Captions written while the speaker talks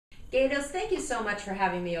Gaydos, thank you so much for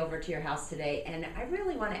having me over to your house today. And I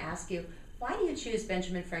really want to ask you, why do you choose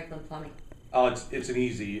Benjamin Franklin Plumbing? Oh, it's an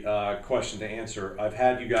easy question to answer. I've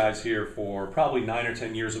had you guys here for probably 9 or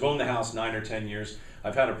 10 years. I've owned the house 9 or 10 years.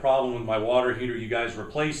 I've had a problem with my water heater. You guys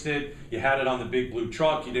replaced it. You had it on the big blue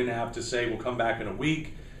truck. You didn't have to say, we'll come back in a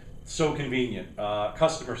week. So convenient.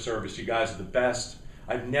 Customer service, you guys are the best.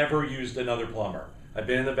 I've never used another plumber. I've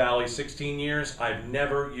been in the Valley 16 years. I've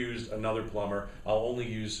never used another plumber. I'll only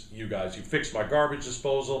use you guys. You fixed my garbage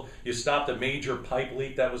disposal. You stopped a major pipe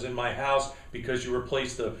leak that was in my house because you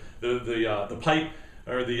replaced the pipe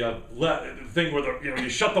or the thing where you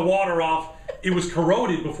shut the water off. It was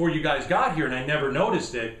corroded before you guys got here, and I never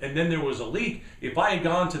noticed it. And then there was a leak. If I had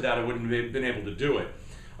gone to that, I wouldn't have been able to do it.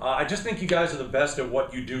 I just think you guys are the best at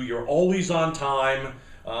what you do. You're always on time.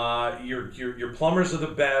 Your plumbers are the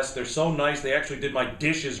best. They're so nice. They actually did my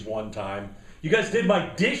dishes one time. You guys did my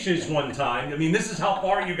dishes one time. I mean, this is how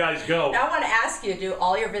far you guys go. Now I want to ask you, do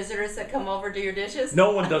all your visitors that come over do your dishes?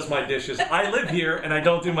 No one does my dishes. I live here and I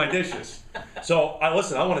don't do my dishes. So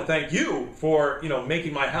listen, I want to thank you for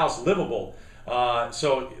making my house livable.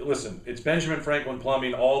 So listen, it's Benjamin Franklin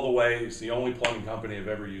Plumbing all the way. It's the only plumbing company I've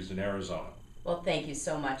ever used in Arizona. Well, thank you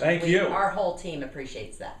so much. Thank you. Our whole team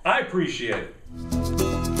appreciates that. I appreciate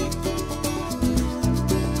it.